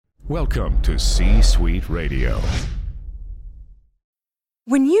Welcome to C-Suite Radio.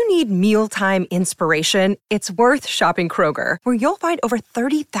 When you need mealtime inspiration, it's worth shopping Kroger, where you'll find over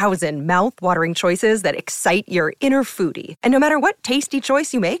 30,000 mouth-watering choices that excite your inner foodie. And no matter what tasty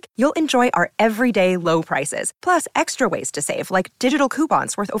choice you make, you'll enjoy our everyday low prices, plus extra ways to save, like digital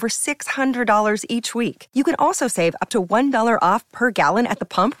coupons worth over $600 each week. You can also save up to $1 off per gallon at the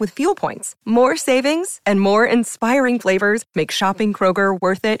pump with fuel points. More savings and more inspiring flavors make shopping Kroger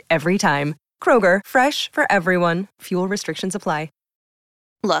worth it every time. Kroger, fresh for everyone. Fuel restrictions apply.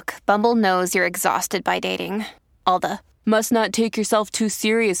 Look, Bumble knows you're exhausted by dating. All the, must not take yourself too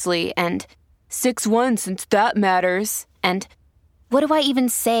seriously, and 6'1" since that matters, and what do I even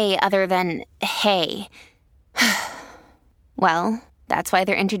say other than, hey? Well, that's why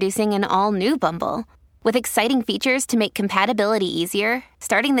they're introducing an all-new Bumble, with exciting features to make compatibility easier,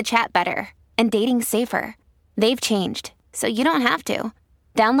 starting the chat better, and dating safer. They've changed, so you don't have to.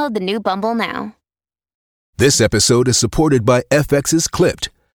 Download the new Bumble now. This episode is supported by FX's Clipped,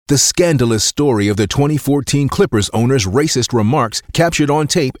 the scandalous story of the 2014 Clippers owner's racist remarks captured on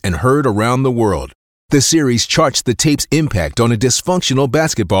tape and heard around the world. The series charts the tape's impact on a dysfunctional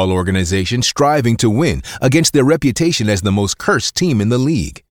basketball organization striving to win against their reputation as the most cursed team in the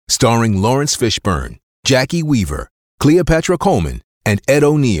league. Starring Lawrence Fishburne, Jackie Weaver, Cleopatra Coleman, and Ed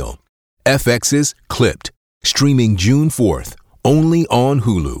O'Neill. FX's Clipped, streaming June 4th, only on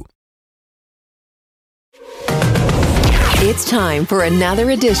Hulu. It's time for another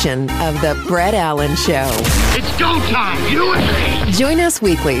edition of The Brett Allen Show. It's go time, you and me! Join us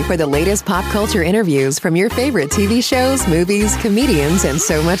weekly for the latest pop culture interviews from your favorite TV shows, movies, comedians, and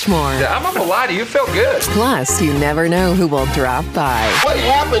so much more. Yeah, I'm not gonna lie to you, it felt good. Plus, you never know who will drop by. What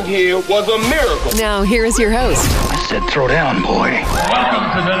happened here was a miracle. Now, here is your host. I said throw down, boy.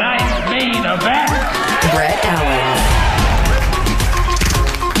 Welcome to tonight's main event. Brett Allen.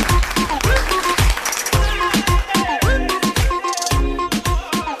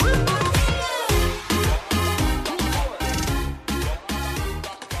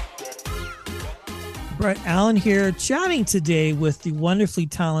 Brett Allen here, chatting today with the wonderfully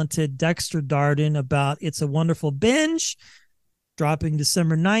talented Dexter Darden about It's a Wonderful Binge, dropping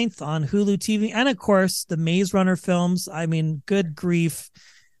December 9th on Hulu TV, and of course, the Maze Runner films. I mean, good grief.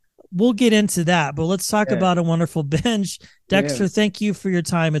 We'll get into that, but let's talk about A Wonderful Binge. Dexter, thank you for your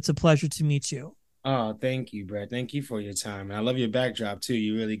time. It's a pleasure to meet you. Oh, thank you, Brett. Thank you for your time. And I love your backdrop, too.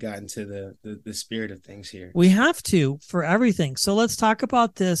 You really got into the spirit of things here. We have to for everything. So let's talk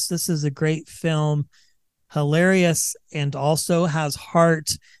about this. This is a great film. Hilarious and also has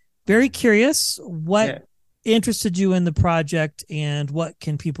heart. Very curious what interested you in the project and what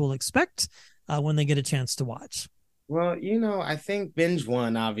can people expect when they get a chance to watch? Well, I think Binge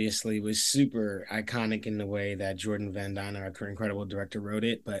 1 obviously was super iconic in the way that Jordan Van Dyne, our incredible director, wrote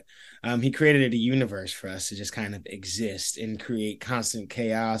it. But he created a universe for us to just kind of exist and create constant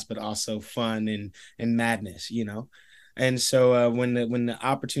chaos, but also fun and madness, And so when the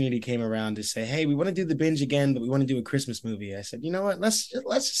opportunity came around to say, hey, we want to do the Binge again, but we want to do a Christmas movie, I said, you know what, let's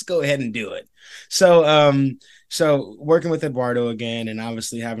just go ahead and do it. So working with Eduardo again, and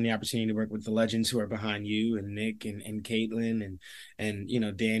obviously having the opportunity to work with the legends who are behind you, and Nick and Caitlin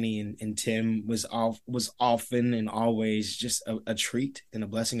and Danny and Tim was often and always just a treat and a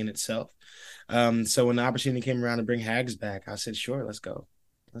blessing in itself. So when the opportunity came around to bring Hags back, I said, sure, let's go.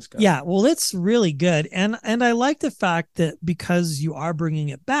 Let's go. Yeah, well, it's really good. And I like the fact that because you are bringing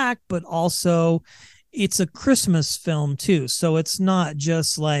it back, but also it's a Christmas film too. So it's not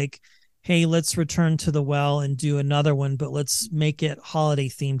just like, hey, let's return to the well and do another one, but let's make it holiday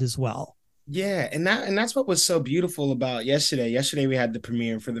themed as well. Yeah, and that's what was so beautiful about yesterday. Yesterday we had the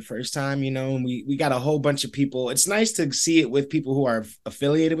premiere for the first time, and we got a whole bunch of people. It's nice to see it with people who are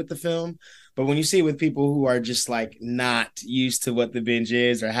affiliated with the film, but when you see it with people who are just like not used to what the Binge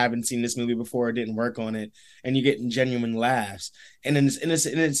is or haven't seen this movie before or didn't work on it, and you're getting genuine laughs, and in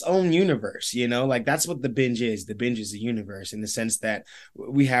its own universe, like that's what the Binge is. The Binge is a universe in the sense that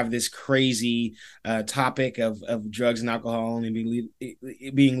we have this crazy topic of drugs and alcohol only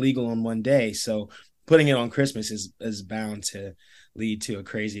being legal on one day. So putting it on Christmas is bound to lead to a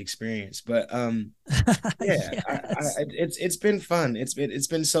crazy experience. But it's been fun. It's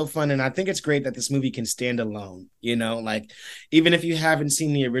been so fun, and I think it's great that this movie can stand alone. Like even if you haven't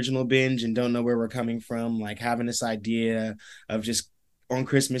seen the original Binge and don't know where we're coming from, like having this idea of just on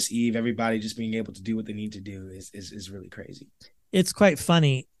Christmas Eve everybody just being able to do what they need to do is really crazy. It's quite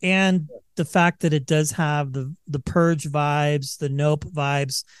funny, and the fact that it does have the Purge vibes, the Nope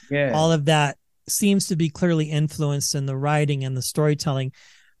vibes, all of that seems to be clearly influenced in the writing and the storytelling.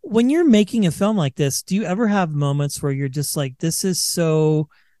 When you're making a film like this, do you ever have moments where you're just like, this is so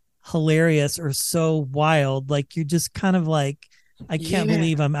hilarious or so wild. Like you're just kind of like, I can't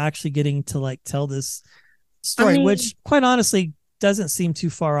believe I'm actually getting to like tell this story, which quite honestly doesn't seem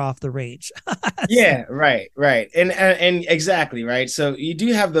too far off the range. Yeah, right. And exactly, right. So you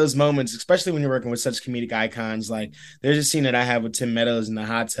do have those moments, especially when you're working with such comedic icons. Like there's a scene that I have with Tim Meadows in the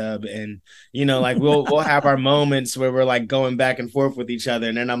hot tub, and like we'll have our moments where we're like going back and forth with each other,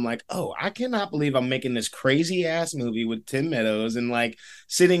 and then I'm like, oh, I cannot believe I'm making this crazy ass movie with Tim Meadows, and like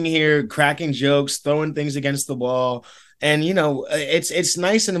sitting here cracking jokes, throwing things against the wall. And, it's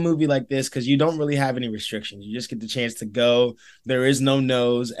nice in a movie like this because you don't really have any restrictions. You just get the chance to go. There is no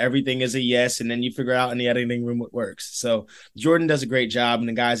no's. Everything is a yes. And then you figure out in the editing room what works. So Jordan does a great job. And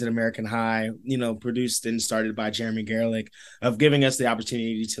the guys at American High, produced and started by Jeremy Gerlich, of giving us the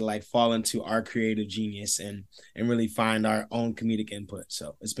opportunity to like fall into our creative genius and really find our own comedic input.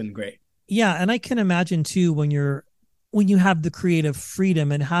 So it's been great. Yeah. And I can imagine too, when you have the creative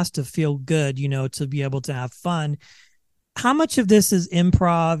freedom, it has to feel good, to be able to have fun. How much of this is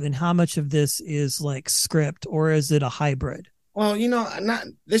improv and how much of this is like script, or is it a hybrid? Well, I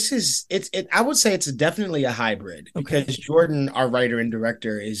would say it's definitely a hybrid because Jordan, our writer and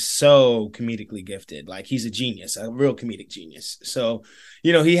director, is so comedically gifted. Like he's a genius, a real comedic genius. So,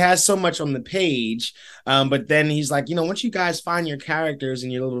 he has so much on the page. But then he's like, once you guys find your characters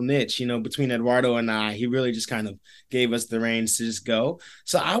and your little niche, between Eduardo and I, he really just kind of gave us the reins to just go.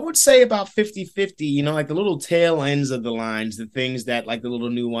 So I would say about 50-50, like the little tail ends of the lines, the things that like the little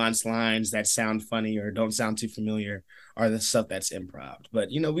nuanced lines that sound funny or don't sound too familiar are the stuff that's improv. But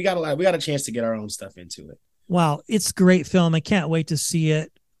we got a chance to get our own stuff into it. Wow, it's a great film. I can't wait to see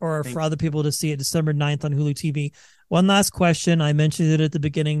it, or for other people to see it, December 9th on Hulu TV. One last question. I mentioned it at the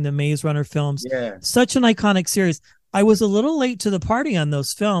beginning, the Maze Runner films. Yeah. Such an iconic series. I was a little late to the party on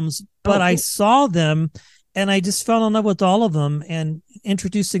those films, but I saw them and I just fell in love with all of them, and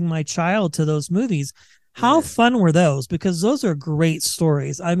introducing my child to those movies. How fun were those? Because those are great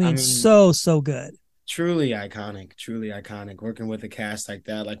stories. I mean so good. Truly iconic working with a cast like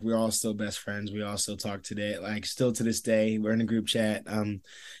that. Like we're all still best friends. We all still talk today, like still to this day. We're in a group chat.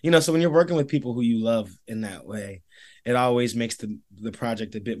 So when you're working with people who you love in that way, it always makes the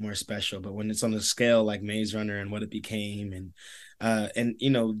project a bit more special. But when it's on a scale like Maze Runner and what it became, and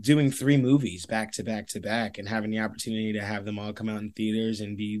doing 3 movies back to back to back and having the opportunity to have them all come out in theaters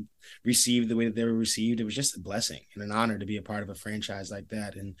and be received the way that they were received, it was just a blessing and an honor to be a part of a franchise like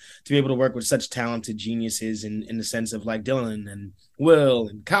that, and to be able to work with such talented geniuses in the sense of like Dylan and Will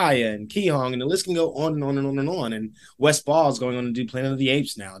and Kaya and Ki Hong, and the list can go on and on and on and on. And Wes Ball's going on to do Planet of the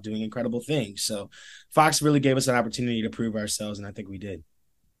Apes now, doing incredible things. So Fox really gave us an opportunity to prove ourselves, and I think we did.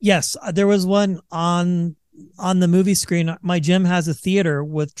 Yes, there was one on the movie screen. My gym has a theater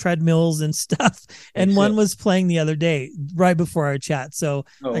with treadmills and stuff, and one was playing the other day right before our chat. So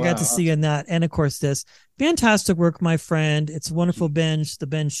I got to see in that. And of course, this fantastic work, my friend. It's a wonderful binge, the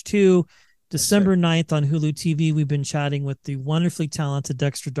Binge 2, December 9th on Hulu TV. We've been chatting with the wonderfully talented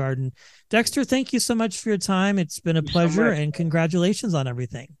Dexter Darden. Dexter, thank you so much for your time. It's been a pleasure, and congratulations on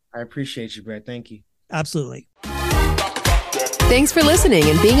everything. I appreciate you, Brett. Thank you. Absolutely. Thanks for listening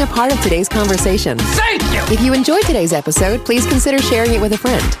and being a part of today's conversation. Thank you! If you enjoyed today's episode, please consider sharing it with a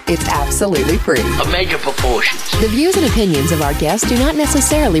friend. It's absolutely free. Of major proportions. The views and opinions of our guests do not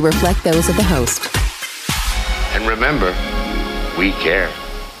necessarily reflect those of the host. And remember, we care.